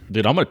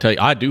Dude, I'm going to tell you,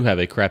 I do have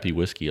a crappy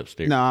whiskey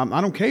upstairs. No,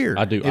 I don't care.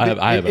 I do.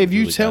 If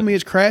you tell me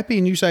it's crappy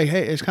and you say,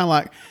 hey, it's kind of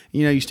like,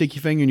 you stick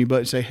your finger in your butt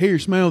and say, here,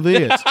 smell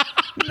this.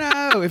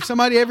 No, if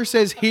somebody ever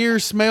says, here,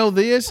 smell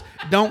this,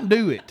 don't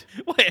do it.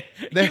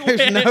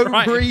 There's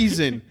no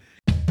reason.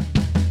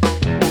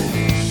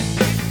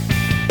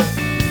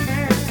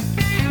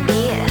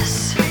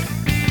 Yes.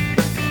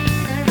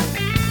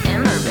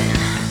 And bourbon.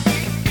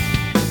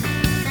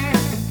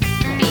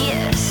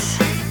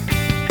 BS.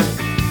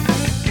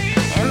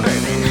 And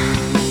bourbon.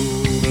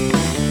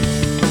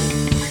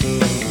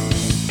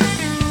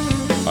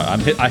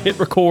 I hit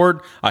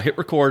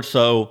record.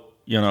 So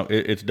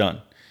it's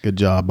done. Good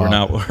job,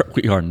 Bob.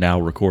 We are now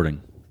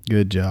recording.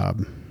 Good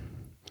job.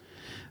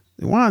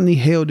 Why in the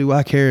hell do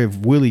I care if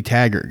Willie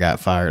Taggart got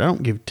fired? I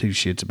don't give two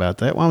shits about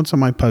that. Why would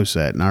somebody post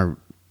that in our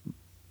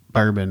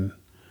bourbon?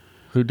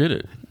 Who did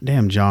it?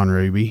 Damn John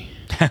Ruby.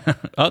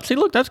 See,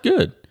 look, that's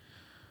good.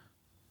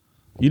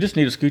 You just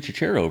need to scoot your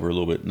chair over a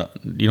little bit. No,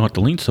 you don't have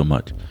to lean so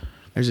much.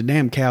 There's a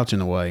damn couch in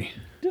the way.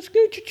 Just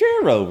scoot your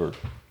chair over.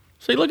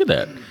 See, look at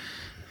that.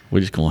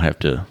 We're just going to have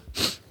to...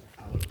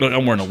 Look,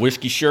 I'm wearing a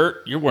whiskey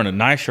shirt. You're wearing a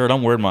nice shirt.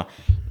 I'm wearing my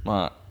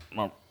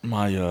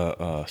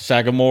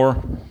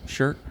Sagamore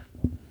shirt.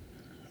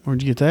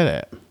 Where'd you get that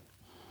at?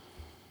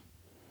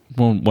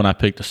 When I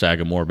picked the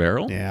Sagamore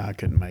barrel. Yeah, I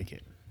couldn't make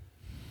it.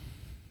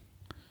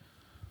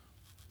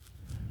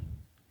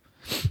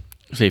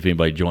 See if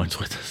anybody joins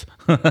with us.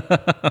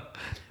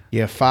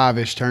 Yeah,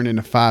 5-ish turned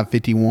into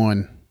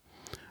 5:51.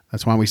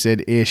 That's why we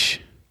said ish.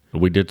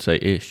 We did say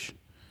ish.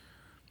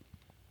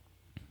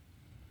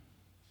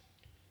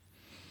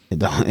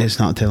 It's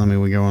not telling me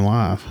we're going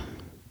live.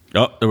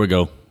 Oh, there we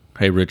go.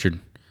 Hey, Richard.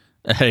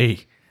 Hey.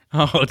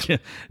 Oh,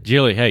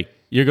 Jilly. Hey,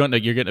 you're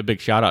getting a big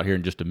shout out here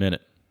in just a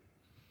minute.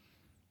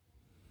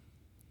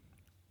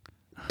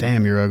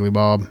 Damn, you're ugly,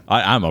 Bob.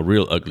 I'm a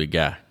real ugly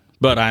guy,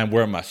 but I am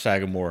wearing my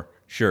Sagamore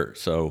shirt.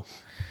 So,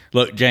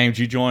 look, James,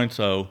 you joined.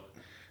 So,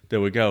 there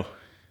we go.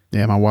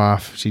 Yeah, my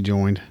wife, she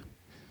joined.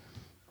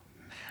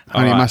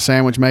 Honey, right. my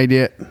sandwich made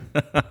yet?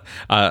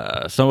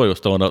 Somebody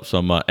was throwing up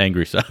some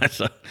angry signs.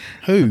 So.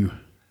 Who?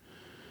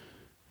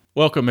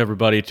 Welcome,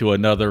 everybody, to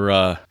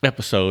another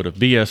episode of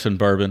BS and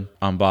Bourbon.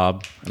 I'm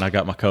Bob, and I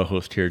got my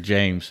co-host here,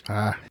 James.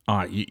 All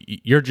right,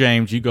 you're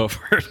James. You go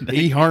first.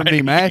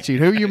 eHarmony matching.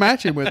 Who are you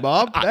matching with,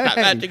 Bob? I'm not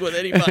matching with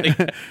anybody.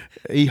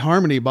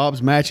 eHarmony,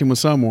 Bob's matching with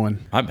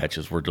someone. My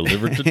matches were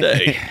delivered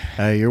today.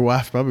 Hey, your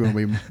wife's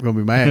probably gonna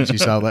be mad. She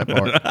saw that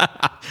part.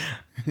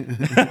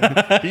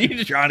 You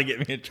just trying to get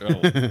me in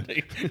trouble.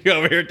 You're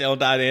over here telling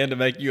Diane to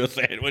make you a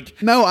sandwich.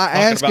 No, I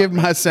asked if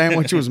my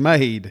sandwich was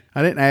made.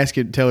 I didn't ask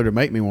you to tell her to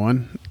make me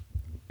one.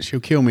 She'll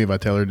kill me if I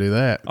tell her to do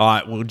that. All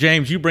right, well,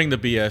 James, you bring the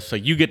BS, so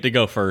you get to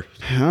go first.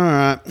 All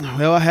right.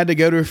 Well, I had to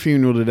go to a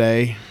funeral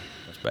today.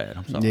 That's bad.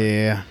 I'm sorry.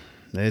 Yeah.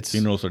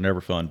 Funerals are never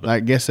fun. But I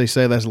guess they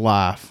say that's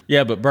life.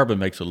 yeah, but bourbon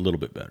makes it a little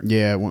bit better.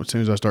 Yeah, as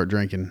soon as I start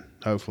drinking,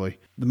 hopefully.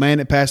 The man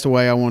that passed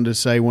away, I wanted to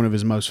say one of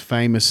his most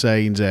famous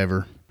sayings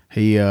ever.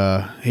 He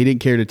didn't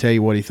care to tell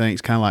you what he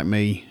thinks, kind of like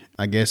me.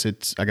 I guess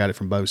I got it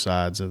from both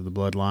sides of the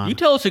bloodline. You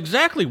tell us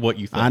exactly what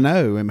you think. I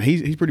know. I mean,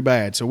 he's pretty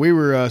bad. So we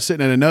were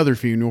sitting at another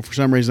funeral. For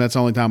some reason, that's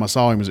the only time I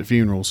saw him was at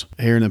funerals.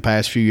 Here in the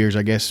past few years,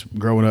 I guess,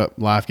 growing up,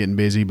 life getting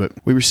busy. But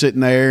we were sitting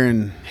there,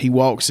 and he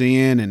walks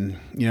in, and,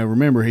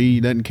 remember,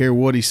 he doesn't care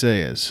what he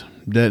says.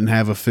 Doesn't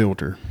have a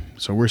filter.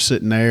 So we're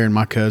sitting there, and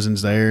my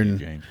cousin's there. And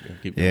James,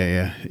 keep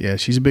going. Yeah.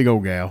 She's a big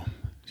old gal.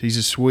 She's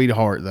a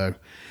sweetheart, though.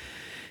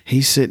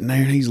 He's sitting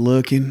there and he's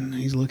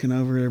looking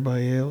over at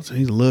everybody else.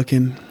 He's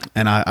looking,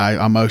 and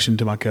I motioned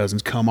to my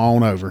cousins, come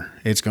on over.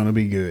 It's going to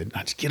be good.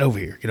 I just get over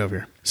here.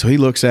 So he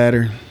looks at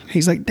her.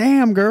 He's like,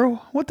 damn,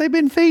 girl, what they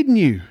been feeding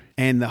you?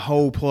 And the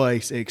whole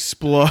place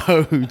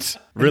explodes.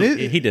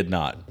 Really? He did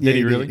not. Did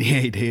he really? Yeah,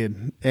 he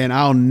did. And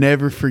I'll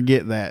never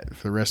forget that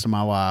for the rest of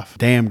my life.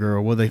 Damn,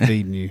 girl, what they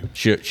feeding you?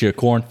 She a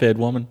corn-fed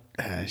woman?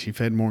 She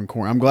fed more than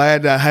corn. I'm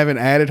glad I haven't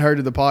added her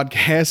to the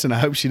podcast, and I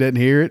hope she doesn't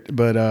hear it.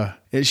 But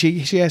she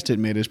has to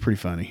admit it's pretty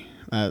funny.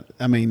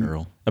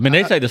 Girl.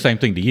 They say the same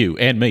thing to you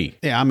and me.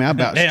 Yeah, I'm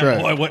about damn,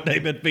 struck. boy, what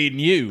they've been feeding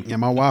you. Yeah,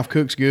 my wife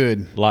cooks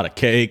good. A lot of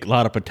cake, a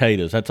lot of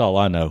potatoes. That's all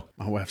I know.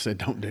 My wife said,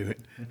 don't do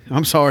it.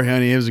 I'm sorry,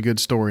 honey. It was a good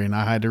story, and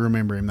I had to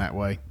remember him that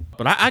way.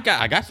 But I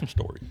got some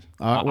stories.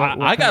 What I got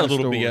kind a of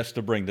little story? BS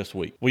to bring this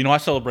week. Well, I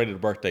celebrated a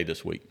birthday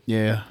this week.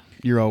 Yeah,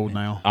 you're old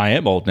now. I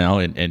am old now,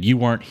 and you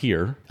weren't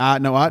here.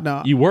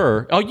 No. You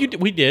were. Oh, you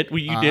did. We did.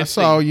 You did. I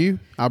saw you.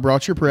 I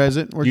brought your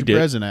present. Where's your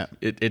present at?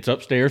 It's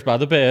upstairs by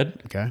the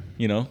bed. Okay.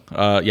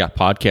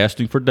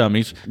 Podcasting for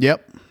dummies.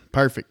 Yep.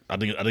 Perfect. I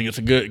think it's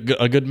a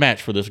good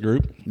match for this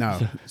group. No,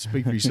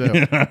 speak for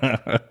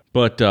yourself.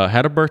 But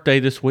had a birthday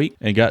this week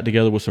and got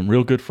together with some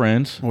real good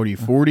friends. What are you,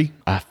 40?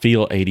 I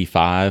feel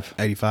 85.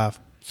 85.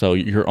 So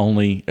you're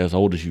only as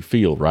old as you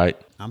feel, right?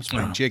 I'm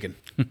spring chicken.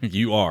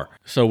 You are.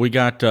 So we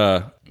got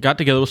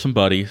together with some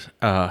buddies,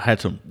 had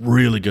some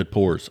really good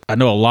pours. I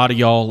know a lot of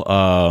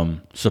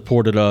y'all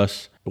supported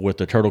us with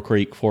the Turtle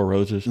Creek Four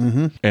Roses.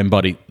 Mm-hmm. And,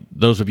 buddy,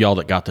 those of y'all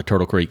that got the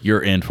Turtle Creek,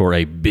 you're in for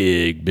a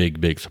big, big,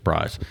 big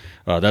surprise.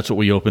 That's what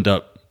we opened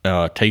up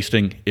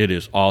tasting. It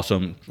is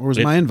awesome. Where's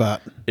my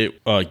invite? You,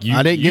 I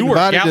didn't get you were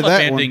invited to that one.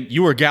 gallivanting.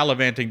 You were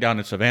gallivanting down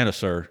in Savannah,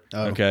 sir.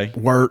 Okay.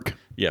 Work.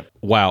 Yeah.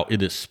 Wow.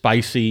 It is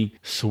spicy,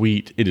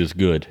 sweet. It is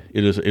good.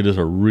 It is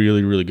a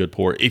really, really good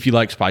pour. If you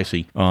like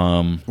spicy,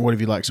 What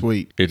if you like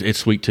sweet? it's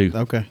sweet too.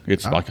 Okay.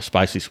 It's like a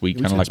spicy sweet,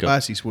 We kind of said like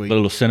spicy a sweet.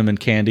 little cinnamon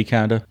candy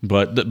kind of.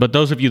 But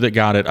those of you that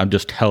got it, I'm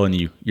just telling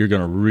you, you're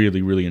gonna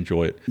really, really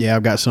enjoy it. Yeah,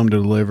 I've got some to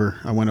deliver.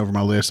 I went over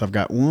my list. I've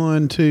got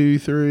 1, 2,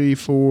 3,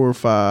 4,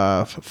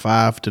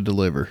 5 to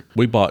deliver.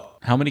 We bought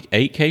how many?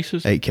 8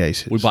 cases. 8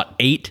 cases. We bought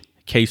 8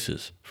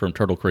 cases from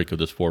Turtle Creek of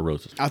this Four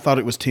Roses. I thought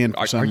it was 10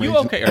 for some Are you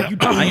reason. okay? Are you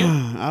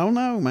dying? I don't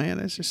know, man.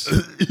 It's just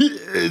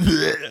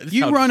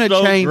you sounds run a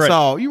so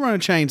chainsaw. You run a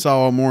chainsaw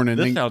all morning.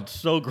 This and sounds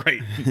so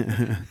great. He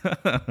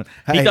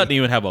Hey. doesn't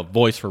even have a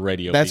voice for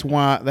radio. that's people.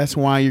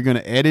 why you're going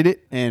to edit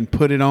it and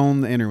put it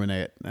on the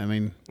internet. I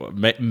mean, Well,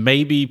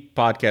 maybe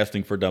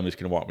podcasting for dummies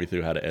can walk me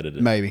through how to edit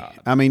it. maybe.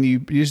 I mean, you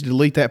just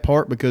delete that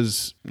part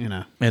because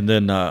And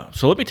then,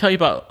 so let me tell you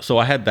about. So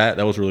I had that.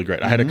 That was really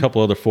great. I had a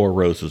couple other Four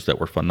Roses that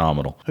were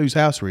phenomenal. whose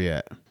house were you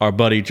at? Our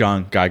buddy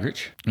John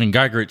Geigrich. And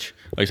Geigrich,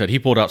 like I said, he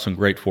pulled out some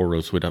great Four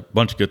Roses with a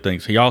bunch of good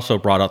things. He also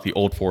brought out the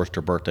Old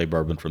Forester birthday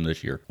bourbon from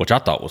this year, which I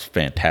thought was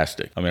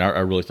fantastic. I mean, I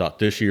really thought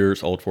this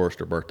year's Old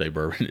Forester birthday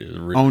bourbon is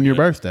really On your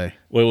good. birthday.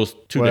 Well, it was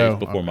 2 Well, days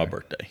before my okay.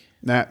 birthday.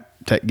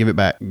 Give it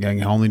back. You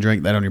can only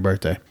drink that on your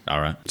birthday. All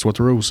right. That's what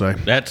the rules say.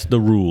 That's the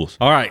rules.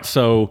 All right,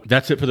 so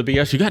that's it for the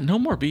BS. You got no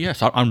more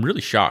BS. I'm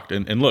really shocked.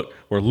 And look,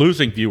 we're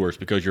losing viewers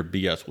because your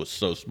BS was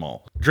so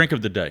small. Drink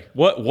of the day.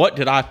 What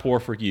did I pour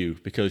for you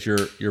because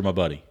you're my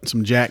buddy?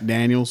 Some Jack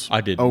Daniels.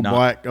 I did old not.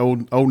 black,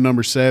 old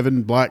number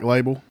 7 black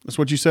label. That's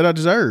what you said I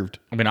deserved.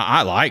 I mean,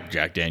 I like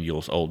Jack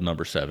Daniel's Old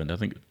Number 7. I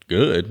think it's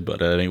good, but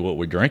that ain't what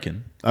we're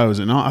drinking. Oh, is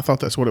it not? I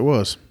thought that's what it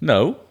was.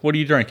 No. What are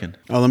you drinking?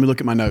 Oh, let me look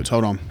at my notes.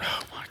 Hold on.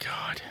 Oh, my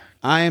God.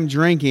 I am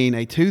drinking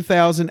a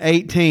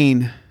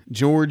 2018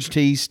 George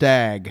T.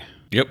 Stagg.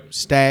 Yep.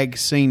 Stagg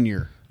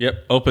Senior.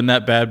 Yep. Open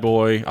that bad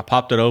boy. I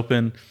popped it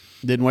open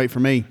Didn't wait for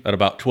me. at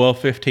about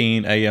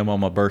 12:15 a.m. on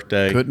my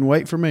birthday. Couldn't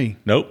wait for me.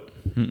 Nope.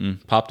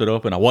 Popped it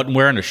open. I wasn't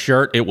wearing a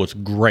shirt. It was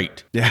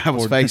great. Yeah, I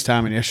was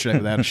FaceTiming yesterday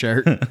without a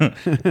shirt.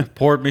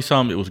 Poured me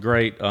some. It was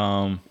great.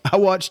 I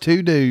watched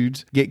 2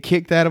 dudes get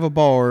kicked out of a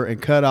bar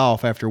and cut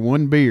off after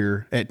 1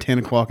 beer at 10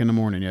 o'clock in the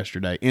morning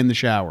yesterday in the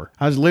shower.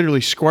 I was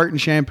literally squirting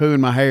shampoo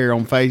in my hair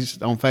on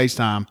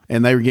FaceTime,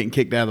 and they were getting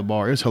kicked out of the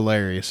bar. It was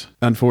hilarious.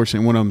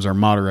 Unfortunately, one of them's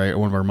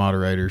one of our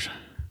moderators.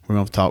 We're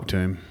going to have to talk to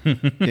him.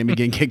 Can't be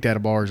getting kicked out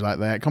of bars like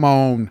that. Come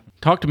on.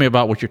 Talk to me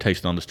about what you're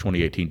tasting on this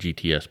 2018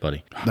 GTS,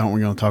 buddy. Don't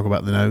we going to talk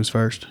about the nose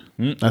first?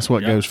 That's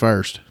what goes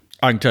first.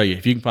 I can tell you,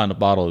 if you can find a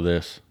bottle of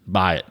this,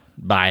 buy it.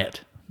 Buy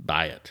it.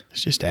 Buy it.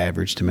 It's just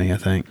average to me, I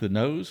think. The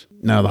nose,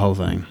 No, the whole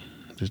thing.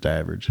 Just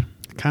average.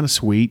 Kind of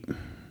sweet.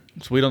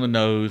 sweet on the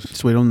nose.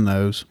 Sweet on the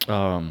nose.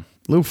 A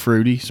little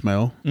fruity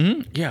smell.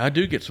 Yeah, I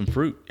do get some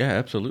fruit. Yeah,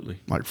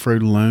 absolutely. Like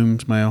Fruit of the Loom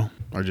smell.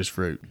 Or just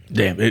fruit.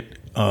 Damn,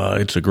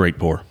 it's a great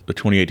pour. The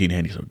 2018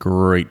 Handy's a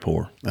great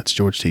pour. That's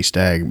George T.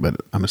 Stagg, but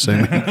I'm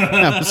assuming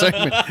I'm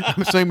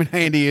assuming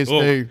Handy is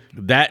too.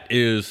 That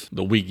is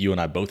the week you and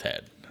I both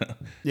had.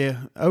 Yeah,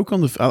 oak on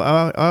the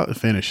I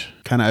finish.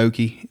 Kind of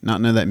oaky. Not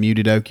none of that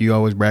muted oak you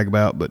always brag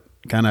about, but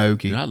kind of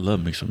oaky. I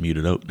love me some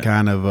muted oak now.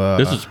 Kind of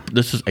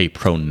This is a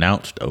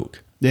pronounced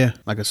oak. yeah,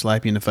 like a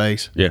slap you in the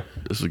face, Yeah,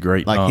 this is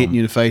great. like hitting you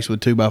in the face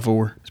with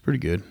 2x4. It's pretty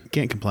good.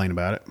 Can't complain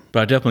about it.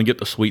 But I definitely get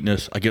the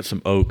sweetness. I get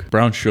some oak,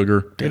 brown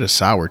sugar. Get a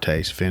sour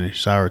taste finish,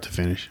 sour to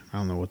finish. I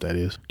don't know what that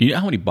is. Do you know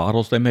how many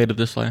bottles they made of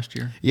this last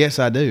year? Yes,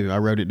 I do. I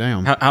wrote it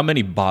down. How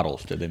many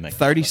bottles did they make?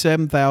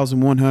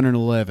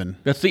 37,111.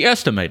 That's the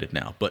estimated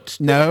now, but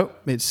No,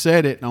 it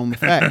said it on the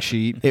fact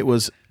sheet. It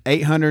was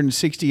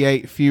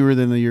 868 fewer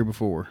than the year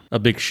before. a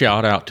big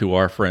shout out to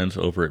our friends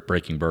over at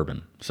Breaking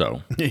Bourbon.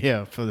 So,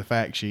 Yeah, for the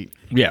fact sheet.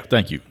 yeah,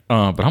 thank you. But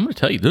I'm going to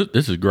tell you,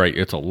 this is great.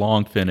 It's a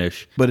long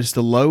finish But it's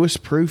the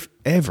lowest proof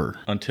ever.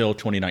 until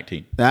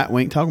 2019. That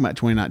we ain't talking about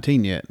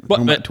 2019 yet. We're But-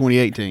 talking about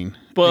 2018.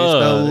 but-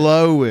 it's the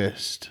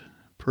lowest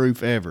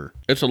proof ever.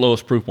 It's the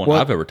lowest proof one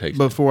I've ever tasted.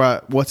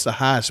 What's the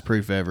highest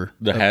proof ever?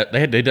 They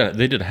did a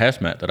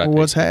hazmat that I Well,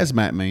 what's tasted.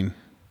 hazmat mean?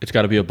 It's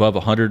got to be above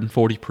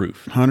 140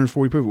 proof.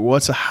 140 proof.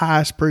 What's the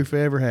highest proof I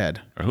ever had?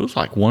 It was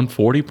like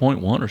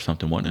 140.1 or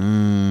something, wasn't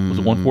it? Was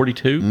it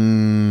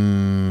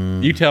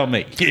 142? You tell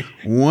me.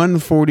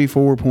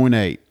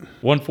 144.8.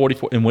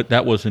 144, and what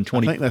that was in I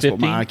 2015. think that's what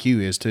my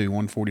IQ is too.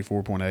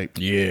 144.8.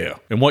 Yeah.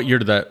 And what year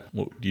did that?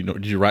 Do you know?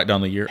 Did you write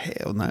down the year?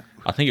 Hell no.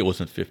 I think it was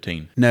in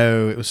 15.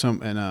 No, it was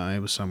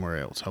it was somewhere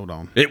else. Hold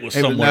on. It was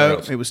somewhere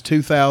else. It was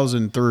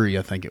 2003,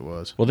 I think it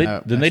was. Well, they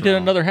No, did that's wrong.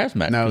 another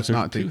hazmat. No, because it's there's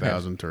not 2 hazmat.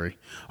 2003.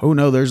 Oh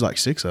no, there's like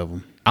 6 of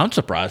them. I'm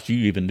surprised you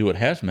even knew what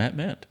hazmat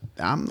meant.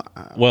 I'm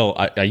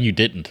Well, you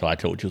didn't until I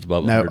told you it was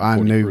above. no, I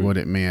 140 knew proof. what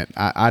it meant.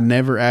 I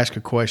never ask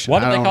a question.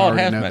 Why do I they don't call it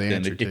already know hazmat the then?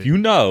 answer If to. you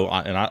know,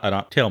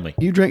 and tell me.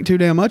 You drink too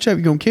damn much of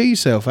it, you're gonna kill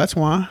yourself. That's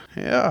why.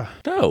 Yeah.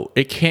 No,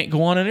 it can't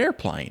go on an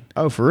airplane.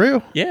 Oh, for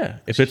real? Yeah,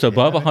 if it's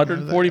above I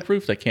didn't know 140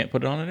 proof, they can't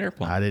put it on an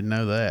airplane. I didn't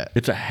know that.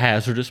 It's a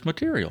hazardous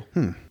material.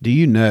 Do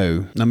you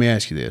know? Let me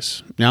ask you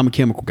this. Now I'm a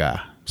chemical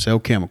guy. sell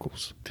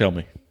chemicals. Tell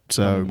me.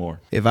 Tell So me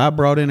more. if I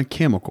brought in a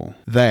chemical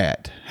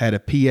that had a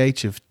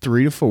pH of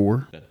 3 to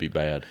 4, That'd be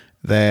bad.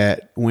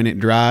 that when it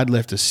dried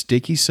left a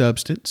sticky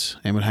substance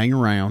and would hang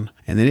around,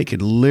 and then it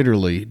could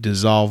literally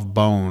dissolve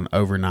bone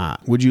overnight,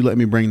 would you let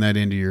me bring that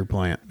into your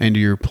plant, into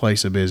your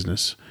place of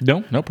business?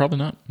 No, probably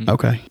not.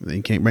 Okay. Then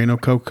you can't bring no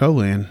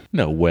Coca-Cola in.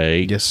 No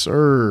way. Yes,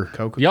 sir.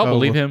 Coca-Cola. Y'all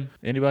believe him?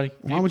 Anybody?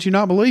 Why would you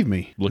not believe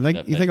me? Look You at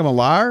think, that you think I'm a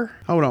liar?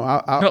 Hold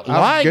on. I'll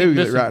Lying and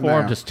Google it right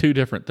misinformed now. is two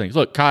different things.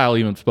 Look, Kyle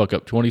even spoke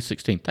up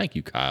 2016. Thank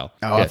you, Kyle.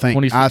 Oh, Yeah, I think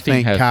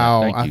 2016 has that.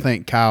 Kyle. Thank I you.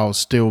 think Kyle's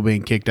still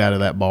being kicked out of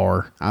that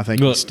bar. I think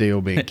Look, he's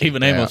still being kicked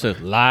even Amos out. says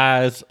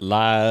lies,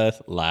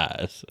 lies,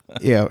 lies.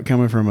 Yeah,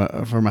 coming from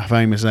a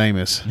famous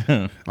Amos,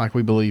 like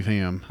we believe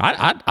him.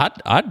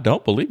 I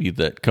don't believe you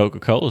that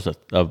Coca-Cola is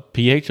a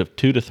pH of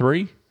 2 to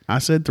 3, I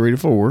said 3 to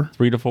 4.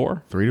 3 to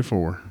 4. 3 to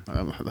 4.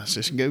 Let's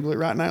just Google it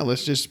right now.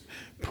 Let's just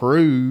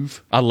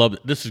prove. I love it.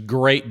 This is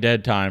great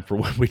dead time for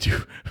when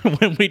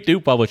we do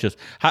publish this.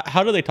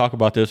 How do they talk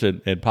about this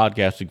in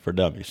podcasting for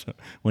dummies?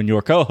 When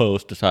your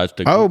co-host decides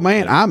to Oh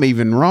man, I'm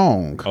even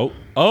wrong.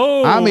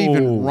 oh I'm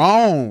even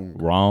wrong.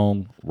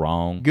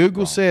 wrong.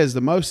 Google says the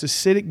most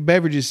acidic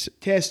beverages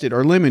tested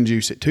are lemon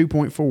juice at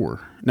 2.4.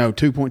 No,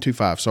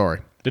 2.25. Sorry.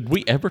 Did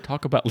we ever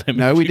talk about lemon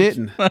No, we juice?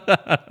 didn't.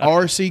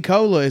 RC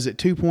Cola is at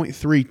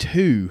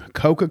 2.32.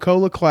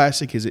 Coca-Cola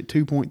Classic is at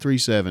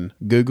 2.37.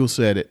 Google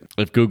said it.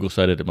 If Google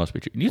said it, it must be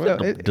true. You Well,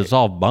 said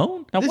dissolve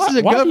bone? Now, this is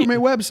a do you-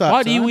 government website,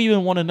 Why do you son.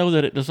 even want to know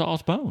that it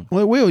dissolves bone?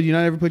 Well, it will. You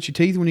not ever put your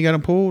teeth when you got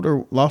them pulled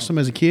or lost them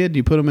as a kid?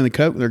 You put them in the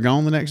Coke and they're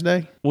gone the next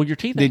day? Well, your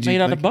teeth Did ain't you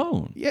made out of think-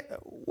 bone. Yeah.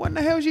 What in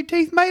the hell is your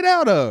teeth made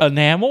out of?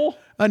 Enamel?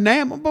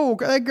 Enamel. Bull.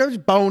 That goes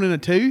bone in a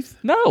tooth.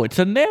 No, it's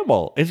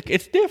enamel.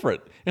 It's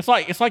different. It's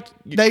like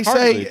They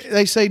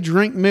cartilage. say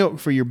drink milk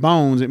for your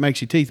bones. It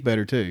makes your teeth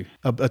better too.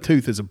 A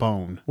tooth is a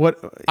bone. What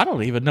I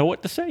don't even know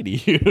what to say to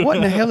you. what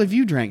in the hell have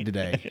you drank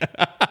today?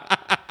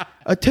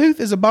 A tooth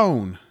is a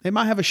bone. It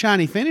might have a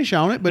shiny finish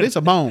on it, but it's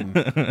a bone.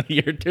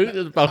 Your tooth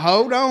is bone.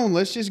 Hold on.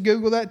 Let's just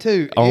Google that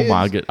too. Oh,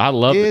 my God. I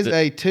love it. Is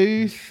a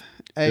tooth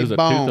a Is a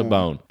bone? tooth a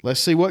bone? Let's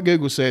see what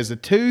Google says. The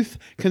tooth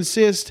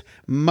consists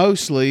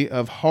mostly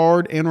of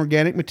hard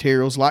inorganic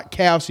materials like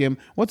calcium.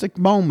 What's a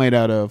bone made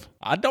out of?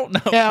 I don't know.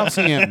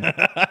 Calcium.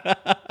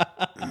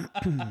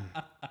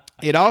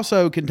 It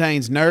also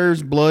contains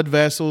nerves, blood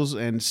vessels,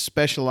 and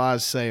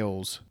specialized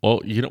cells. Well,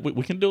 you know,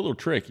 we can do a little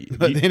trick.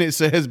 But then it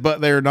says,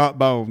 but they are not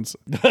bones.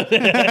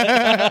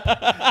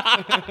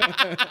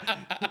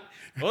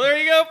 Well, there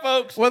you go,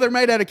 folks. Well, they're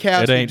made out of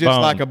calcium, ain't just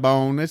bone. like a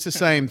bone. It's the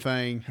same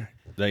thing.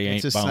 They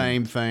ain't It's the bone.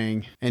 same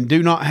thing. And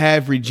do not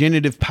have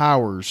regenerative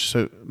powers.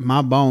 So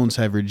my bones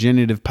have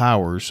regenerative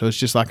powers. So it's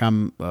just like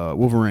I'm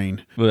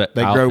Wolverine. Well, that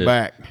They Kyle grow says-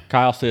 back.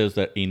 Kyle says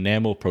that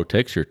enamel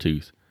protects your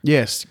tooth.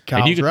 Yes,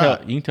 Kyle's And you can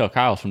right. tell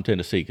Kyle's from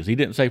Tennessee because he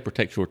didn't say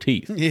protect your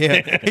teeth.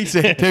 Yeah, he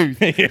said tooth.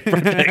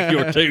 Protect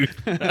your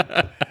tooth.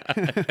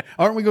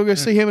 Aren't we going to go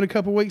see him in a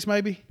couple weeks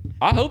maybe?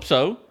 I hope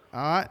so.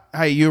 All right.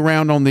 Hey, you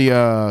around on the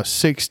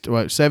 17th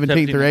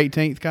or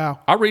 18th,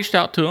 Kyle? I reached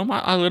out to him.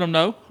 I let him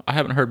know. I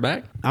haven't heard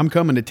back. I'm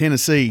coming to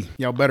Tennessee.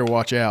 Y'all better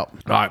watch out.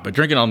 All right, but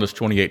drinking on this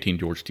 2018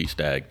 George T.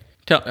 Stagg.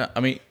 Got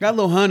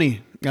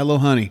Got a little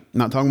honey.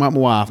 Not talking about my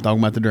wife. Talking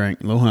about the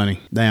drink. A little honey.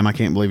 Damn, I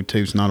can't believe a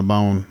tooth's not a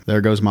bone.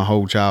 There goes my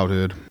whole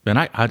childhood. and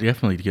I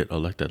definitely get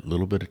like that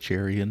little bit of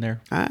cherry in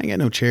there. I ain't got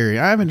no cherry.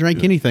 I haven't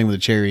drank anything with a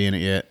cherry in it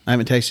yet. I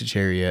haven't tasted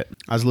cherry yet.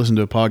 I was listening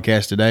to a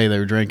podcast today. They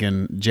were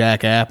drinking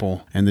Jack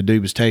Apple, and the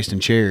dude was tasting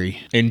cherry.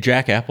 And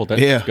Jack Apple,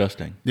 that's Yeah.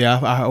 disgusting. Yeah.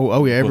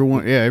 Yeah.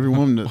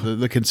 Everyone.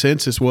 The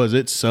consensus was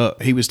it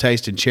sucked. He was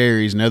tasting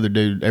cherries, and the other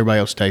dude, everybody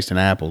else tasting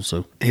apples.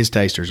 So his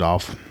taster's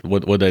off.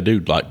 What they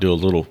do? Like do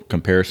a little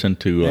comparison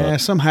to Yeah,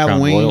 some Crown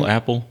Halloween. Royal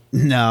apple.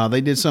 No,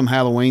 they did some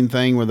Halloween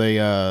thing where they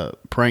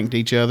pranked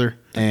each other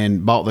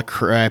and bought the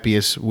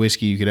crappiest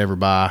whiskey you could ever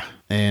buy.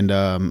 And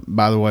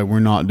by the way, we're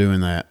not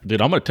doing that.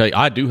 Dude, I'm gonna tell you,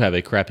 I do have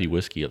a crappy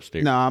whiskey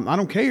upstairs. No, I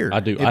don't care. I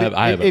do. If,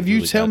 I have a if you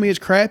really tell bad- me it's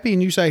crappy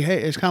and you say,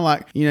 hey, it's kind of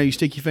like, you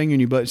stick your finger in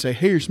your butt and say,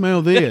 here,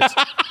 smell this.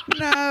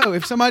 No,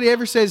 if somebody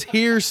ever says,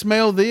 here,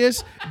 smell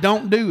this,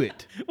 don't do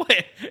it.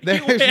 Wait, you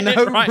There's went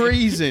no right-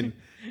 reason.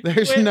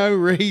 There's went- no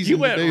reason You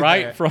to went do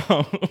right that.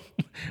 from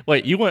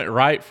wait. You went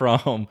right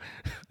from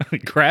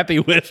crappy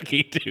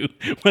whiskey to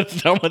when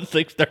someone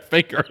sticks their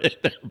finger in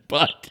their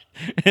butt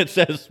and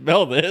says,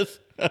 "Smell this."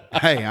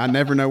 Hey, I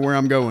never know where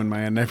I'm going,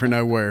 man. Never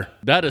know where.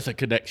 That is a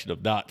connection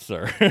of dots,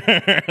 sir.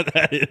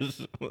 That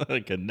is a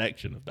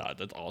connection of dots.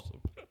 That's awesome.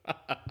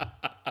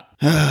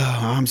 Oh,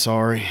 I'm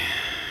sorry.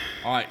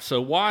 All right, so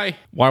why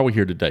are we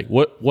here today?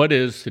 What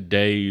is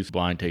today's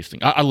blind tasting?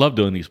 I love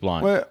doing these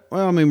blind. Well,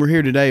 I mean, we're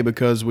here today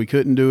because we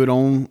couldn't do it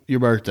on your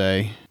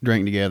birthday,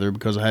 drink together,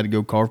 because I had to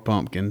go carve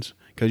pumpkins.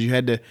 Because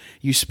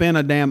you spent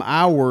a damn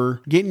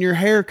hour getting your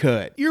hair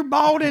cut. You're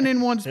balding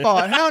in one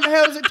spot. How the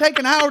hell does it take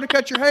an hour to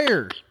cut your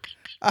hair?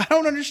 I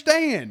don't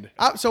understand.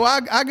 So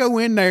I go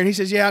in there and he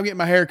says, "Yeah, I'm getting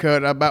my hair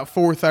cut about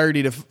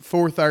 4:30 to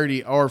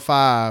 4:30 or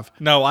 5."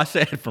 No, I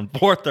said from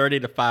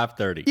 4:30 to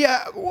 5:30.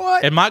 Yeah,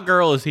 what? And my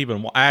girl is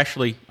even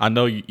Ashley. I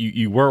know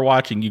you were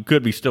watching. You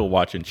could be still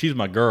watching. She's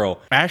my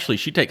girl. Ashley,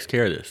 she takes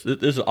care of this.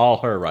 This is all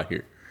her right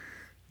here.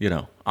 You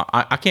know,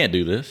 I can't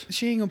do this.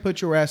 She ain't gonna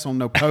put your ass on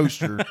no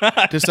poster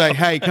to say,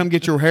 "Hey, come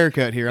get your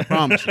haircut here." I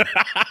promise you.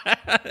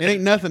 It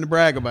ain't nothing to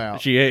brag about.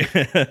 She ain't.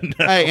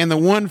 Hey, and the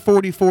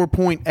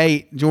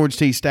 144.8 George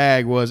T.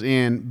 Stagg was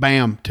in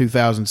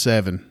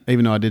 2007.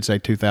 Even though I did say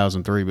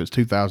 2003, but it's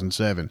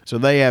 2007. So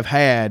they have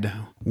had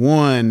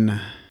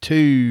 1,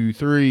 2,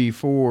 3,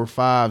 4,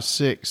 5,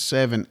 6,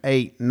 7,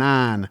 8,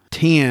 9,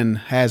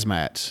 10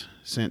 hazmats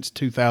since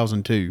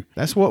 2002.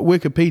 That's what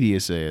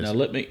Wikipedia says. Now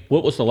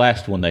what was the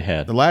last one they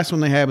had? The last one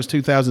they had was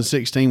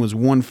 2016, was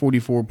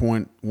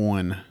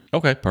 144.1.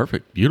 Okay,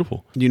 perfect.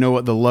 Beautiful. Do you know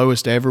what the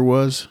lowest ever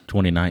was?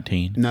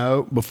 2019.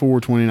 No, before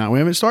 2019. We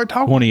haven't started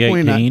talking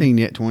 2018. 2019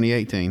 yet.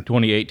 2018.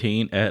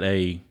 2018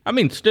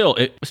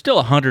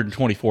 still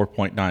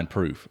 124.9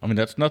 proof. I mean,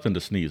 that's nothing to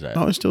sneeze at.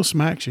 Oh, it still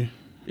smacks you.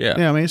 Yeah.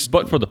 Yeah, I mean, it's...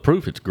 But for the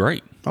proof, it's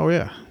great. Oh,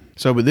 yeah.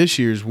 So, but this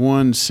year's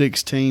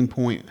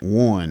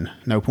 116.1,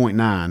 no,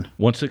 0.9.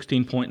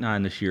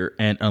 116.9 this year,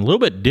 and a little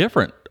bit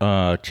different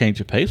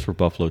change of pace for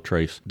Buffalo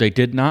Trace. They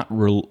did not,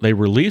 they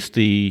released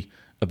the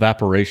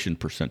evaporation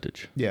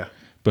percentage. Yeah.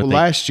 But Well,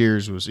 last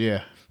year's was,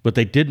 yeah. But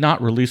they did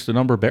not release the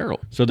number of barrels.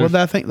 So Well,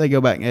 I think they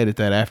go back and edit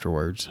that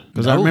afterwards.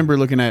 Because I No. remember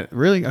looking at,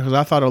 really, because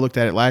I thought I looked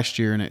at it last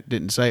year and it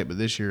didn't say it, but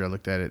this year I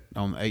looked at it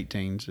on the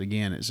 18s.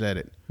 Again, it said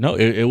it. No,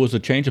 it was a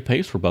change of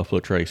pace for Buffalo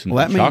Trace. And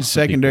Well, that it shocked means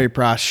some secondary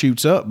price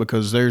shoots up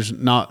because there's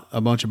not a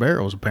bunch of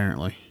barrels,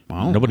 apparently.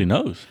 people. Well, Nobody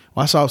knows.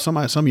 I saw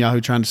some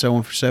Yahoo trying to sell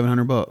one for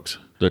 $700.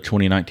 The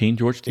 2019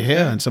 George T.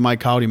 Yeah, and somebody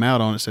called him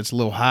out on it. Said it's a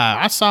little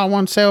high. I saw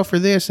one sell for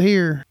this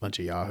here. Bunch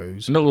of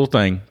yahoos. No little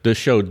thing. This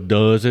show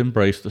does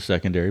embrace the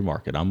secondary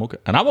market. I'm okay,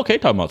 and I'm okay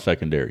talking about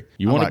secondary.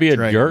 You I want to like be a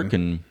trading. jerk,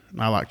 and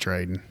I like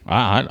trading.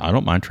 I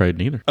don't mind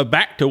trading either.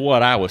 Back to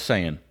what I was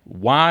saying.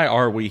 Why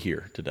are we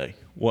here today?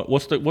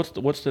 What's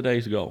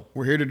today's goal?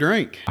 We're here to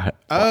drink.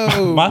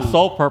 Oh, my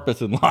sole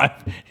purpose in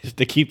life is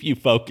to keep you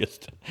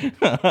focused.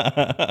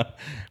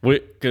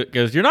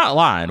 Because you're not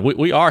lying.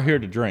 We are here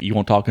to drink. You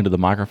want to talk into the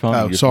microphone?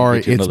 Oh, You just sorry,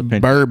 want to get you it's another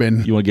pinch-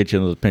 bourbon. You want to get you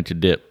another pinch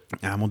of dip?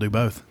 I'm gonna do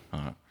both.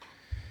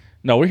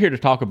 No, we're here to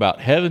talk about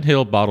Heaven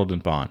Hill Bottled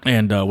and Bond.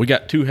 And we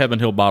got 2 Heaven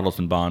Hill bottles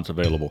and bonds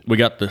available. We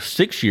got the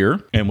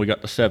 6-year and we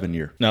got the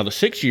 7-year. Now, the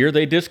 6-year,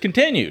 they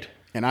discontinued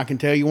And I can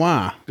tell you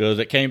why. because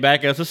it came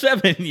back as a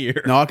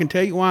 7-year. No, I can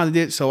tell you why they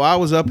did. So I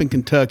was up in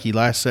Kentucky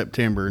last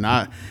September, and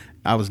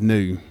I was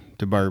new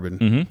to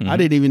bourbon. I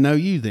didn't even know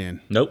you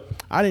then. Nope.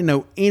 I didn't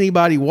know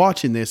anybody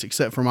watching this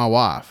except for my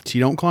wife. She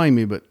don't claim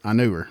me, but I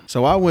knew her.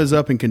 So I was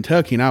up in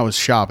Kentucky and I was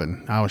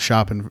shopping. I was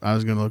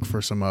going to look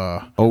for some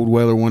Old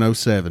Weller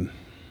 107.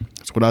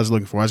 That's what I was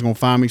looking for. I was going to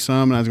find me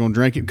some and I was going to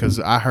drink it because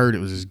I heard it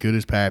was as good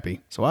as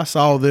Pappy. So I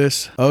saw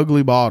this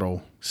ugly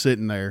bottle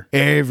sitting there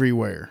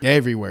everywhere,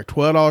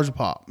 $12 a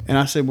pop. And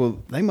I said,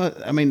 well,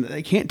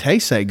 they can't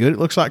taste that good. It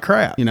looks like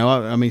crap.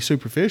 I mean,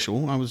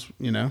 superficial.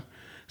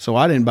 So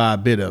I didn't buy a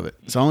bit of it.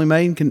 It's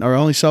only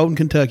only sold in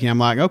Kentucky. I'm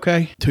like,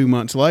 okay. 2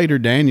 months later,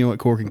 Daniel at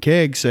Cork and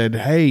Keg said,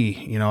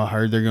 hey, I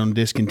heard they're going to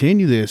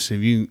discontinue this.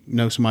 If you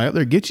know somebody up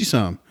there, get you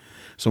some.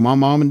 So my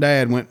mom and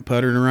dad went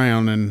puttering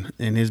around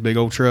in his big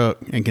old truck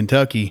in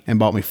Kentucky and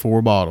bought me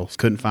 4 bottles.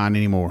 Couldn't find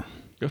any more.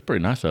 That's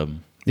pretty nice of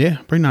them. Yeah,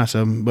 pretty nice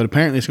of them. But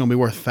apparently it's going to be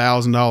worth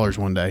 $1,000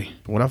 one day.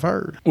 What I've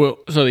heard. Well,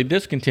 so they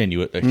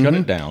discontinue it. They shut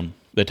it down.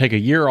 They take a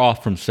year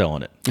off from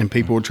selling it. And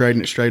people were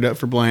trading it straight up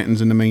for Blanton's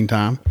in the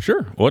meantime.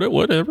 Sure.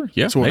 Whatever.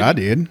 Yeah. That's what I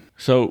did.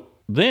 So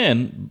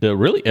then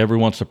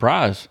everyone's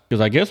surprised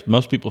because I guess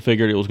most people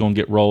figured it was going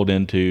to get rolled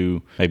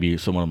into maybe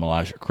some of the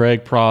Elijah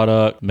Craig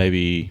product,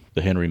 maybe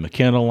the Henry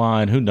McKenna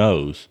line. Who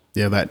knows?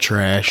 Yeah, that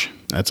trash.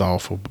 That's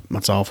awful.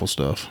 That's awful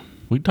stuff.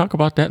 We can talk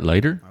about that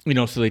later.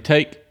 So they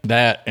take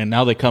that and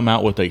now they come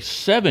out with a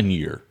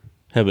 7-year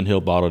Heaven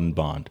Hill Bottled and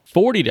Bond.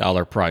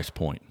 $40 price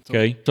point.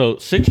 Okay. So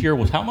 6-year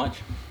was how much?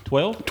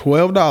 12?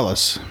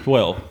 $12.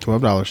 12.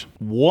 $12.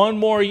 One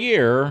more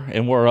year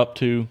and we're up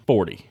to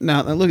 40.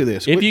 Now look at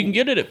this. If you can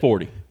get it at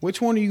 40. Which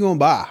one are you going to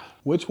buy?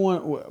 Which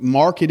one?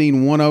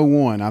 Marketing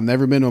 101. I've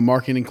never been to a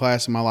marketing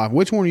class in my life.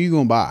 Which one are you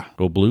going to buy?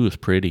 Oh, blue is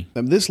pretty.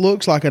 This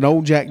looks like an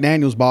old Jack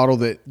Daniels bottle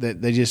that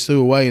they just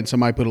threw away and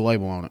somebody put a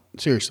label on it.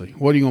 Seriously,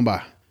 what are you going to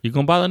buy? You're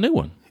going to buy the new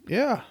one.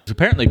 Yeah.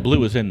 Apparently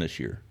blue is in this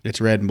year.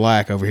 It's red and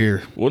black over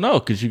here. Well, no,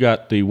 because you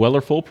got the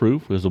Weller Full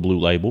Proof is a blue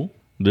label.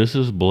 This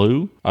is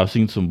blue. I've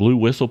seen some blue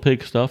Whistle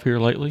Pig stuff here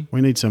lately. We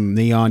need some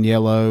neon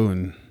yellow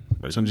and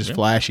some just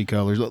flashy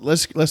colors.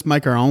 Let's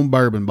make our own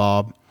bourbon,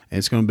 Bob.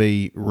 It's going to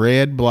be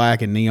red,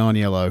 black, and neon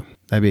yellow.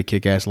 That'd be a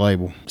kick-ass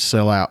label.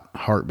 Sell out,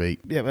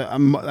 heartbeat. Yeah,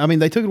 but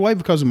they took it away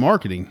because of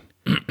marketing.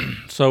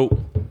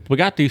 So we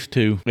got these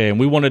 2, and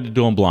we wanted to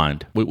do them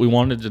blind. We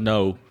wanted to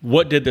know,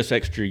 what did this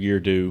extra year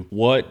do?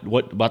 What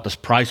about this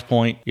price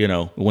point?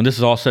 When this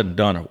is all said and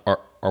done,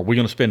 are we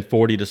going to spend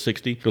 40 to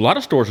 60? A lot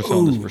of stores are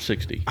selling this for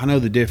 60. I know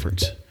the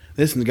difference.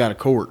 This one's got a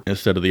cork.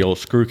 instead of the old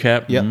screw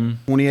cap. Yep,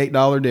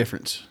 $28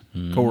 difference.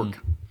 Cork.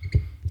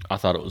 I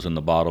thought it was in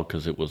the bottle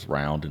because it was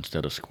round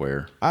instead of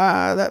square.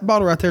 That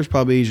bottle right there is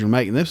probably easier to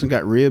make. And this one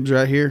got ribs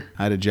right here.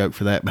 I had a joke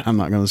for that, but I'm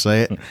not going to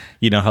say it.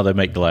 You know how they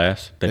make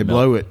glass? They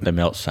blow it. They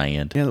melt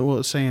sand. Yeah, well,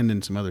 it's sand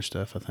and some other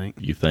stuff, I think.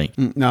 You think?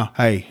 No,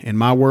 hey, in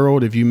my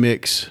world, if you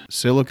mix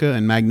silica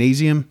and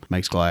magnesium, it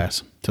makes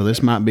glass. So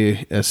this might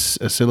be a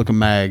silica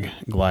mag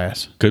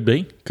glass. Could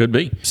be. Could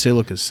be.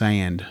 Silica's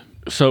sand.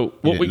 So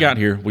what we got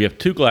here, we have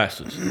two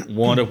glasses,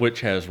 one of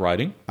which has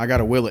writing, I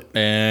got a Willet.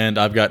 and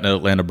I've got an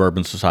Atlanta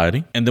Bourbon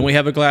Society. And then we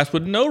have a glass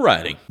with no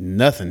writing.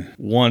 Nothing.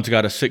 One's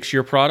got a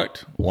 6-year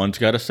product, one's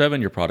got a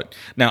 7-year product.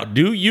 Now,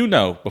 do you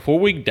know, before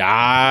we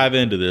dive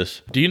into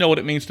this, do you know what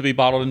it means to be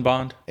bottled in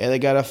bond? Yeah, they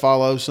got to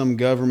follow some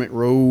government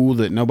rule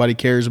that nobody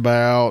cares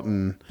about,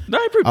 and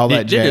all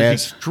that It is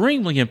jazz.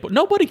 extremely important.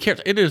 Nobody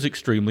cares. It is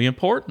extremely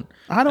important.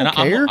 I don't And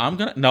care. I'm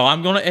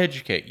gonna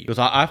educate you because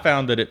I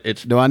found that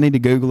it's Do I need to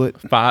Google it?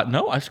 five.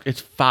 No, it's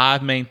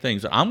 5 main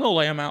things. I'm gonna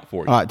lay them out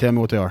for you. All right, tell me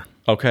what they are.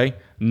 Okay.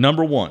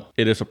 Number 1,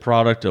 it is a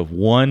product of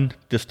one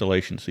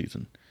distillation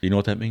season. Do you know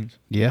what that means?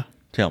 Yeah.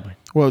 Tell me.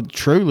 Well,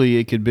 truly,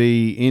 it could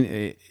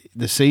be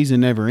the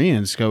season never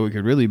ends, so it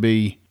could really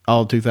be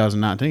all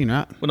 2019,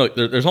 right? Well,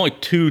 no, there's only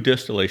 2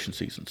 distillation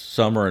seasons,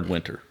 summer and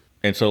winter.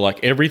 And so,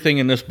 like, everything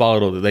in this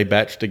bottle that they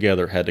batched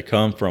together had to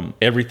come from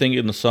everything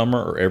in the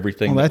summer or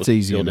everything Well, that that's was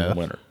easy distilled in enough. the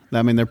winter.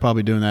 I mean, they're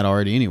probably doing that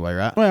already anyway,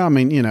 right? Well, I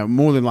mean,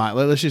 more than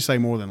likely. Let's just say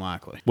more than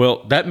likely.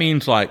 Well, that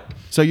means like.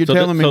 So you're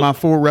telling me my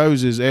Four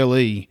Roses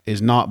LE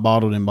is not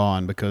bottled in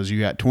bond because you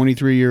got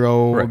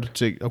 23-year-old.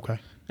 Correct. Okay.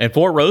 And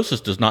Four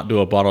Roses does not do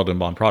a bottled in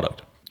bond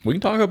product. We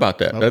can talk about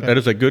that. Okay. That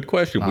is a good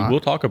question. We will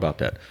talk about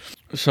that.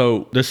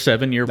 So this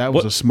 7-year. That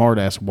was a smart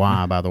ass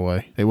why, by the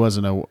way. It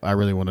wasn't a. I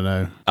really want to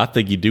know. I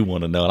think you do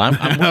want to know. And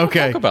I'm going Okay.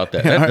 to talk about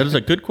that. That is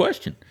a good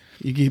question.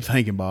 You keep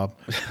thinking, Bob.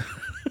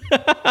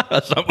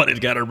 Somebody's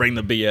got to bring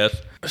the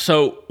BS.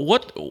 So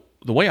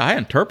the way I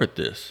interpret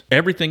this,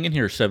 everything in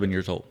here is 7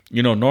 years old.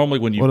 Normally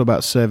when you What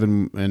about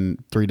 7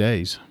 and 3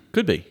 days?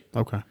 could be,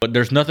 Okay. but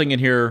there's nothing in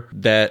here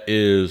that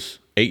is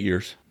 8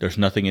 years. There's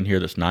nothing in here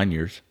that's 9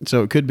 years.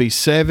 So it could be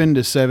 7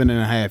 to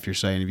 7.5. You're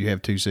saying if you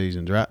have 2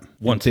 seasons, right?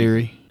 One In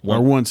theory, season.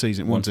 or one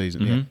season. One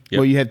season. Yeah. Yep.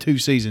 Well, you have 2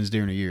 seasons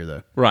during a year,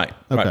 though. Right.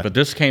 Okay. Right. But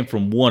this came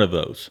from one of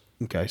those.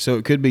 Okay, so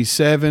it could be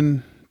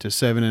 7 to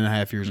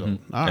 7.5 years old.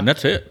 All right. And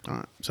that's it. All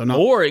right. So not.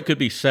 Or it could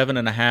be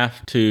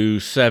 7.5 to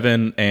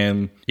 7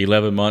 and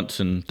 11 months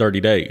and 30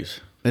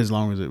 days. As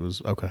long as it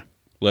was okay.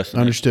 Less than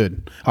that.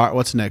 Understood. All right,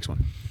 what's the next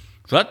one?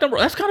 So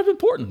that's kind of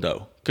important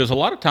though, because a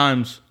lot of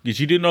times, because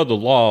you do know the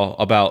law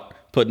about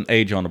putting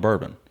age on a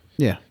bourbon,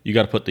 Yeah. you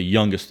got to put the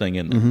youngest thing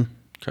in there.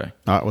 Okay.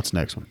 All right, what's the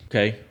next one?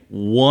 Okay.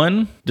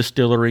 1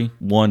 distillery,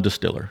 1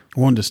 distiller.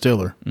 One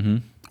distiller. Mm-hmm.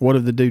 What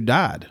if the dude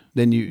died?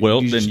 Then you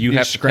Well, you then just, you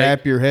have to scrap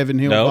take- your Heaven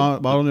Hill No.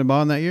 bottled in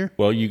bond that year.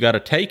 Well, you got to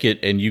take it,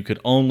 and you could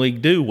only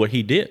do what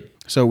he did.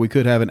 So we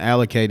could have an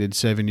allocated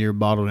 7-year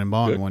bottled in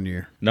bond Good. 1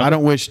 year. No. I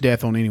don't wish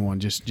death on anyone.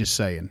 Just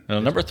saying. Now,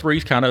 number 3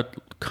 is kind of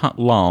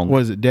long.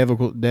 What is it?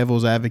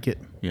 Devil's advocate.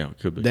 Yeah, it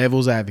could be.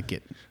 Devil's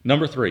advocate.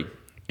 Number 3,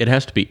 it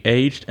has to be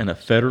aged in a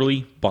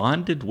federally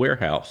bonded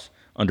warehouse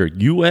under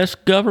U.S.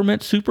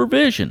 government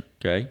supervision.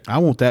 Okay. I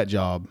want that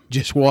job.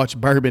 Just watch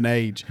bourbon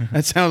age.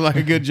 That sounds like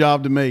a good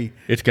job to me.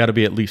 It's got to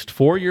be at least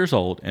 4 years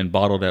old and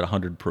bottled at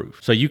 100 proof.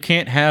 So you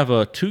can't have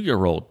a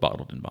 2-year-old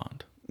bottled in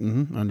bond.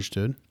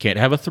 Understood. Can't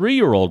have a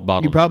 3-year-old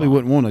bottled You probably in bond.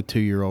 wouldn't want a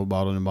 2-year-old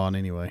bottled in bond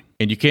anyway.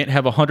 And you can't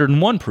have a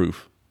 101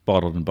 proof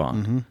bottled in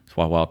bond. That's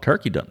why Wild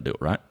Turkey doesn't do it,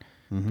 right?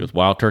 Because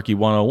Wild Turkey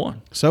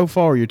 101. So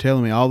far, you're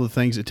telling me all the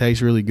things that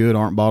taste really good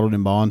aren't bottled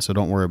in bond, so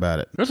don't worry about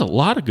it. There's a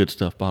lot of good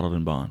stuff bottled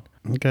in bond.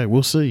 Okay,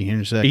 we'll see here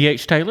in a second.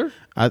 E.H. Taylor?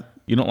 I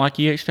You don't like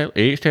E.H. Taylor?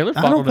 E.H. Taylor's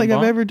I bottled don't think in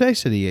I've bond? ever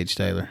tasted E.H.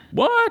 Taylor.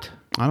 What?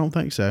 I don't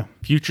think so.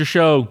 Future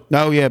show.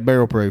 Oh, yeah,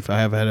 barrel proof. I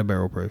have had a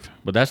barrel proof.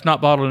 But that's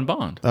not bottled in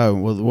bond. Oh,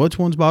 well, which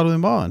one's bottled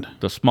in bond?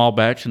 The small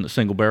batch and the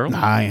single barrel.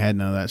 I ain't had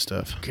none of that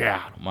stuff.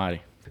 God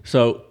almighty.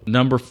 So,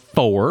 number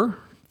 4,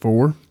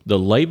 4? the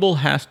label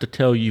has to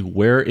tell you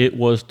where it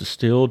was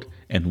distilled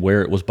and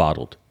where it was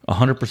bottled.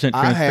 100%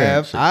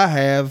 transparency. I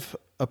have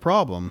a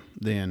problem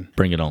then.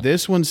 Bring it on.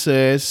 This one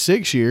says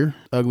 6-year,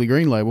 ugly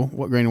green label.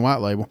 What green and white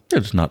label?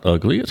 It's not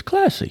ugly. It's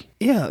classy.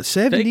 Yeah,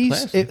 70s.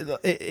 classy.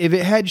 If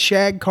it had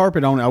shag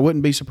carpet on it, I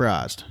wouldn't be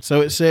surprised. So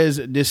it says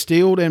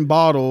distilled and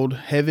bottled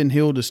Heaven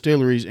Hill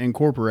Distilleries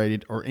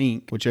Incorporated, or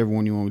Inc., whichever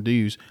one you want to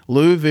use,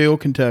 Louisville,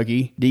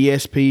 Kentucky,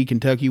 DSP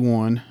Kentucky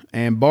 1,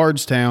 and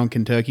Bardstown,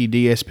 Kentucky,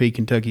 DSP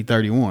Kentucky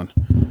 31.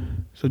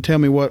 So tell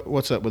me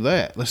what's up with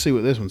that. Let's see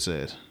what this one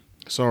says.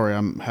 Sorry,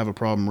 I have a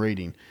problem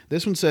reading.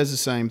 This one says the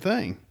same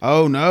thing.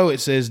 Oh, no, it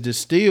says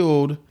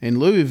distilled in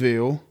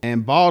Louisville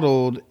and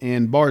bottled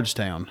in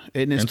Bardstown.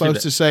 Isn't it see supposed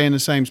that- to say in the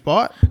same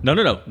spot?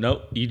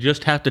 No. You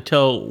just have to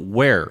tell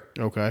where.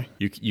 Okay.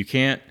 You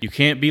can't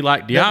be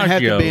like Doesn't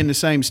have to Diageo. be in the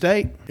same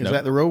state. Is No.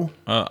 that the rule?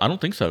 I don't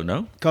think so.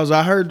 No. Because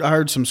I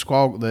heard some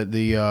squawk that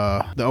the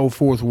old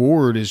Fourth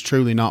Ward is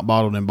truly not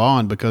bottled in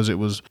bond because it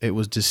was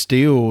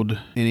distilled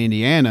in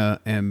Indiana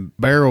and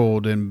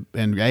barreled and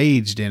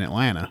aged in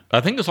Atlanta.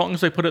 I think as long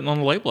as they put it on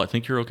the label, I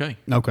think you're okay.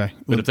 Okay.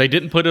 But if they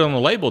didn't put it on the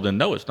label, then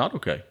no, it's not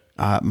okay.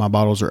 My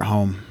bottles are at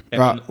home.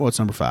 Right. What's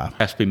number 5?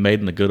 Has to be made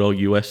in the good old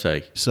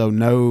USA. So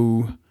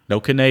no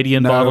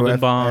Canadian bottled in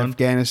bond.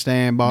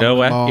 Afghanistan bottled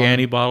No in bond.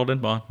 Afghani bottled in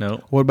bond.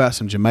 No. What about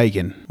some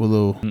Jamaican with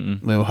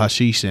little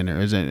hashish in there?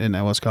 Isn't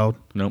that what's called?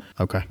 Nope.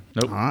 Okay.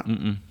 Nope. All right.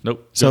 Nope.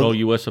 Good So, old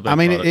US of A I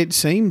mean, product. it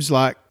seems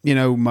like,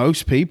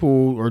 most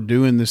people are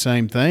doing the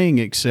same thing,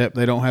 except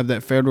they don't have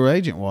that federal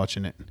agent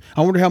watching it.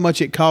 I wonder how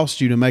much it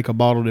costs you to make a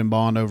bottled in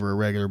bond over a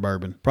regular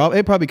bourbon.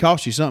 It probably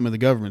costs you something if the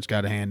government's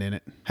got a hand in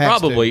it. Has to.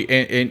 Probably,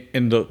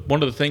 and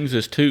one of the things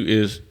is too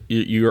is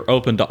you're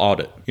open to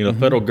audit.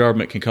 Federal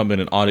government can come in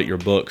and audit your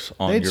books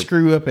on They'd your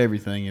screw up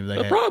everything if they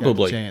had got the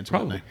probably. chance.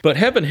 wouldn't Probably, they? but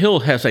Heaven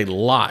Hill has a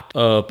lot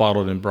of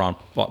bottled in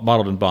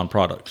bond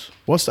products.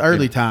 What's the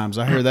early times?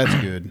 I hear that's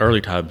good.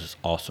 Early Times is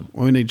awesome.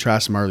 We need to try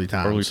some early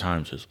times. Early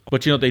Times is,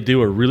 but they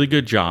do a really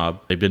good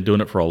job. They've been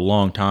doing it for a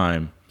long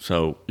time,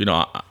 so And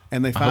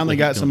they I hope finally keep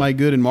got doing somebody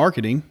good in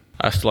marketing.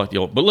 I still like the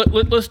old, but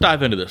let's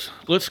dive into this.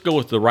 Let's go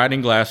with the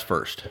riding glass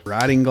first.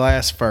 Riding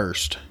glass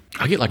first.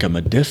 I get like a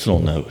medicinal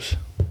nose.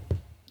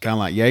 Kind of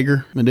like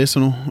Jaeger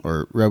medicinal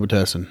or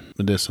Robitussin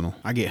medicinal.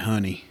 I get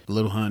honey, a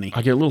little honey.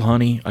 I get a little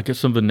honey. I get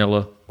some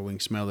vanilla. We can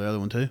smell the other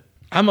one too.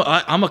 I'm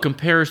a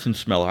comparison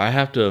smeller. I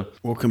have to.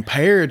 Well,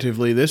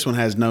 comparatively, this one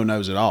has no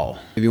nose at all.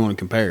 If you want to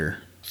compare,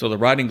 So the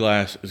riding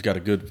glass has got a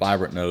good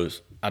vibrant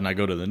nose, and I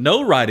go to the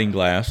no riding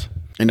glass,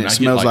 and it I get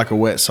smells like a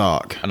wet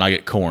sock. and I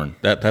get corn.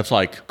 That's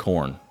like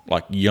corn,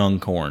 like young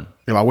corn.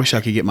 Yeah, I wish I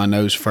could get my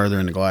nose further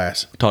in the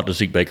glass. Talked to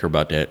Zeke Baker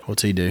about that.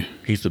 What's he do?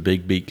 He's the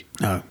big beak.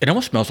 Oh. It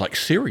almost smells like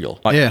cereal,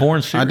 like Yeah,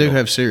 corn cereal. I do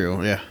have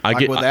cereal. Yeah, I like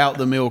get- without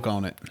the milk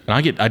on it. And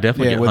I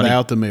definitely Yeah, get honey.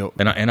 without the milk.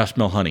 And I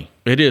smell honey.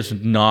 It is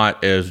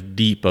not as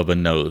deep of a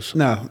nose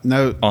No.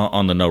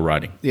 on the no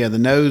riding. Yeah, the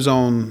nose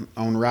on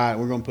right.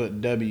 We're gonna put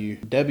W.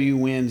 W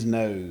wins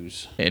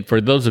nose. And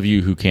for those of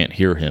you who can't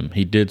hear him,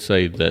 he did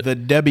say that The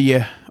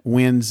W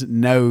wins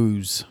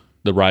nose.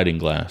 the riding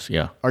glass.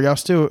 Yeah. Are y'all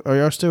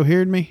still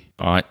hearing me?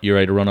 All right, you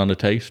ready to run on the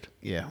taste?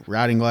 Yeah,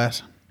 riding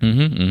glass.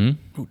 Ooh,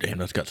 damn,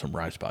 that's got some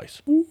rye spice.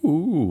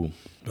 Ooh,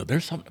 but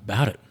there's something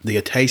about it.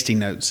 The tasting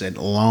note said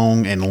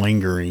long and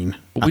lingering.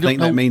 But I we don't think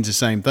that know- means the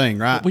same thing,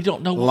 right? But we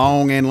don't know-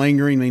 Long and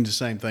lingering means the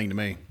same thing to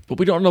me. But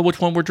we don't know which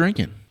one we're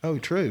drinking. Oh,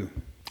 true.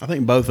 I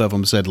think both of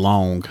them said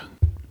long.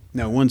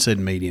 No, one said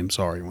medium.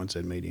 Sorry, one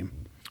said medium.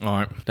 All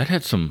right, that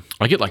had some.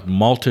 I get like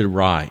malted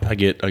rye. I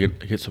get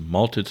some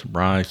malted, some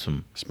rye,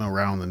 some. Smell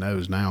rye on the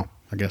nose now.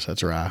 I guess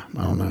that's rye.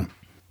 I don't know.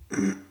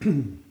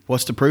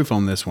 What's the proof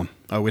on this one?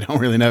 Oh, we don't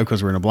really know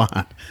because we're in a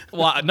blind.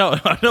 Well, no,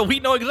 we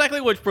know exactly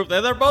which proof.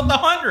 They're both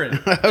 100.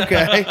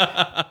 Okay.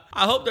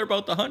 I hope they're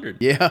both 100.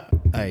 Yeah.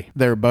 Hey,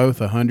 they're both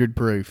 100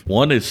 proof.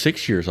 One is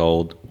 6 years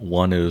old.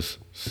 One is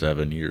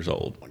 7 years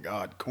old. Oh my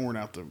God, corn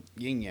out the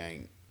yin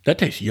yang. That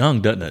tastes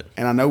young, doesn't it?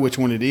 And I know which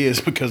one it is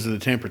because of the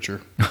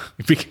temperature.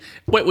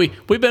 Wait,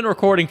 we've been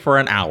recording for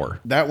an hour.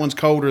 That one's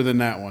colder than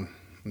that one.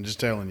 I'm just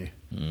telling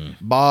you.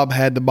 Bob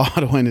had the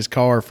bottle in his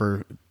car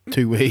for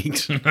 2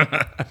 weeks.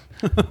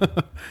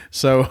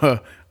 So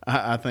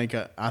I think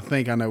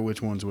I know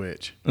which one's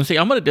which. And see,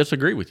 I'm going to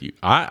disagree with you.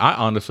 I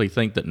honestly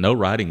think that no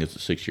riding is the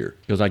 6 year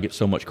because I get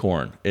so much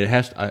corn. It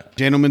has to.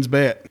 Gentleman's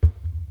bet.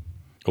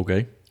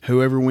 Okay.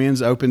 Whoever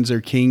wins opens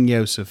their King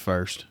Yosef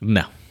first.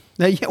 No.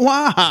 Now,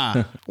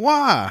 why?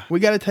 Why? We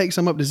got to take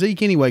some up to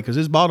Zeke anyway because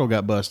his bottle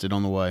got busted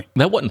on the way.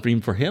 That wasn't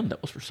even for him.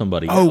 That was for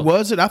somebody Oh, else.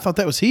 was it? I thought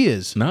that was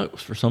his. No, it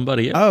was for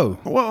somebody else. Oh,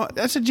 well,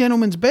 that's a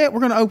gentleman's bet.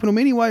 We're going to open them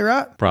anyway,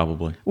 right?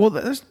 Probably. Well,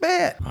 that's the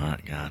bet. All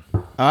right, God.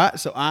 All right,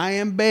 so I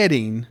am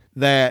betting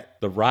that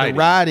The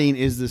riding.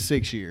 is the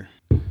 6 year.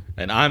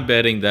 And I'm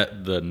betting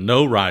that the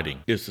no riding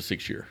is the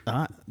 6 year. All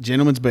right,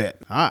 gentleman's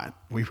bet. All right,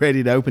 we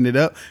ready to open it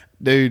up,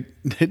 dude?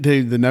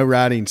 The no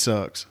riding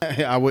sucks.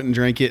 I wouldn't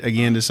drink it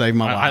again to save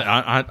my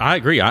life. I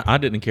agree. I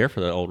didn't care for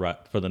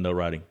the no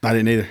riding. I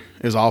didn't either.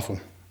 It was awful.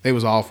 It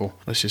was awful.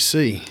 Let's just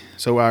see.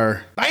 So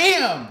our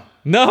bam.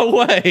 No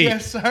way.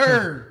 Yes,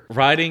 sir.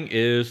 Riding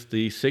is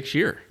the 6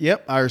 year.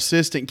 Yep, our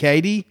assistant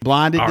Katie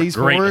blinded Our these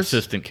great for us.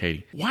 assistant,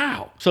 Katie.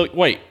 Wow. So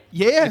wait.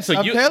 Yes, So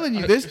I'm telling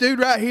you, this dude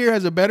right here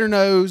has a better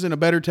nose and a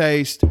better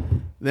taste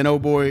than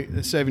old boy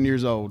that's 7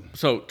 years old.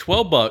 So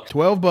 $12.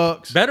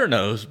 $12. Better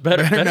nose.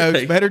 Better Better nose,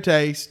 taste. better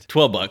taste,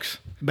 $12.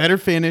 better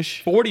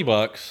finish.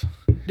 $40.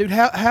 Dude,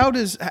 how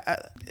does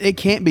it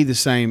can't be the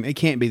same? It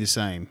can't be the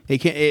same. It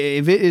can't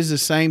if it is the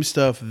same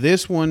stuff.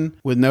 This one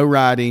with no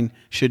riding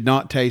should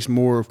not taste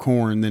more of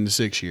corn than the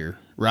 6 year,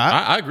 right?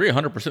 I agree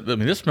 100%. I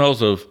mean, this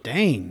smells of.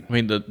 Dang. I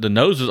mean, the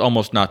nose is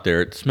almost not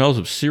there. It smells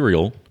of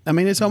cereal. I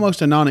mean, it's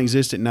almost a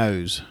non-existent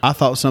nose. I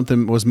thought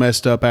something was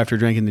messed up after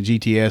drinking the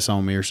GTS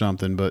on me or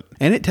something,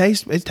 and it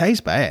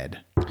tastes bad.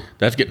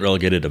 That's getting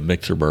relegated to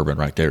mixer bourbon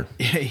right there.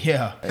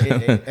 Yeah.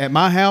 At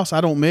my house,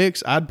 I don't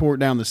mix. I'd pour it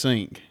down the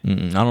sink. I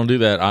don't do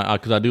that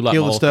because I do like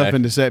Kill my the old stuff in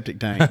fashioned. the septic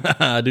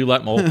tank. I do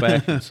like my old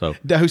fashioned. So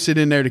Dose it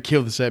in there to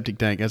kill the septic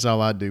tank. That's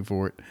all I'd do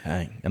for it.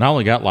 dang. And I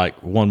only got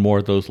like one more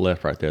of those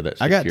left right there.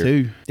 That's I got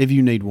 2. If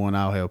you need one,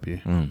 I'll help you.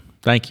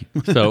 Thank you.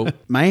 So,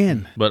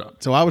 Man.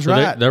 but So I was so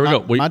right. There we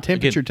go. My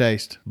temperature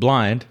taste.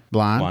 Blind.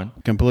 Blind.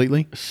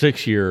 Completely.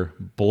 6-year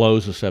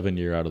blows a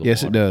 7-year out of the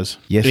Yes, water. it does.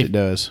 Yes, it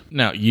does.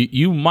 Now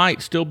you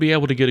might still be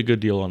able to get a good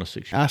deal on a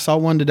 6-year. I saw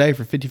one today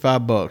for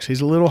 $55. He's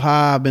a little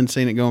high. I've been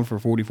seeing it going for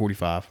 40,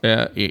 45.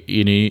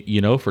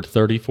 You know, for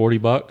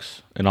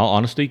 $30-$40. In all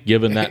honesty,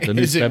 given that the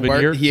new Is it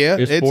 7-year worth? Yeah,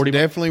 is it's $40.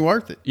 definitely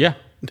worth it. Yeah,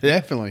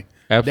 Definitely.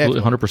 absolutely,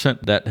 Definitely.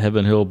 100%. That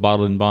Heaven Hill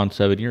Bottled and Bond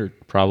 7-year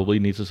probably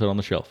needs to sit on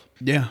the shelf.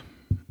 Yeah.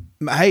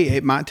 Hey,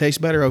 it might taste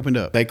better opened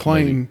up. They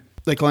claim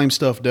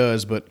stuff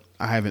does, but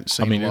I haven't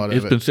seen I mean, a lot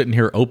it's of been it. sitting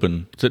here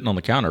open, sitting on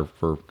the counter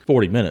for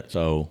 40 minutes.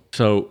 So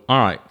all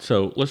right.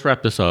 So let's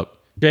wrap this up.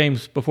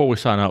 James, before we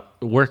sign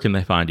up, where can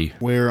they find you?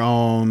 We're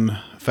on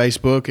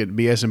Facebook at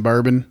BS and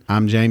Bourbon.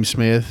 I'm James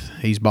Smith.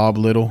 He's Bob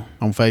Little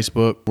on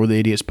Facebook. We're the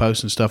idiots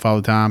posting stuff all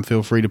the time.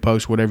 Feel free to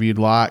post whatever you'd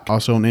like.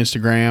 Also on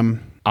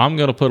Instagram. I'm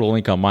going to put a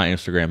link on my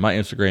Instagram. My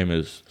Instagram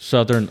is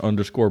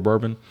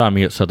Southern_Bourbon. Find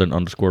me at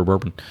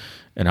Southern_Bourbon.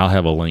 And I'll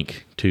have a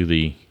link to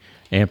the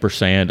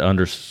ampersand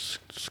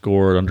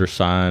underscore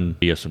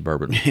BS and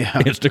Bourbon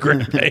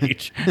Instagram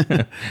page.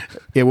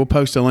 Yeah, we'll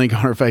post a link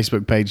on our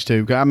Facebook page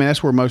too. I mean,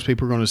 that's where most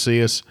people are going to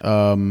see us.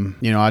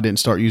 I didn't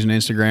start using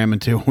Instagram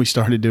until we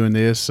started doing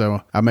this,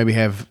 so I maybe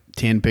have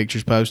 10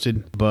 pictures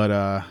posted.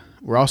 But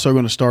we're also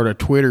going to start a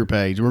Twitter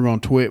page. We're going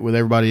to twit with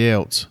everybody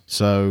else,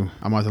 so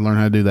I might have to learn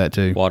how to do that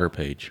too. Water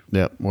page.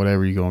 Yep,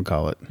 whatever you're going to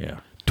call it.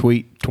 Yeah.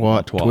 Tweet,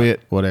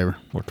 twit, whatever.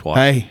 Or twat.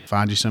 Hey,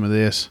 find you some of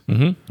this.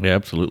 Mm-hmm. Yeah,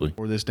 absolutely.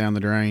 Pour this down the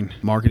drain.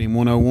 Marketing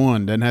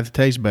 101. Doesn't have to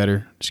taste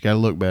better. Just got to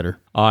look better.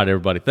 All right,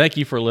 everybody. Thank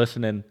you for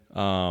listening.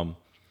 Y'all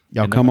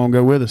come on,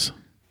 go with us.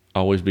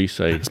 Always be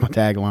safe. That's my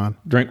tagline.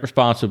 Drink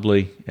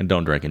responsibly and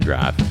don't drink and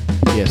drive.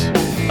 Yes.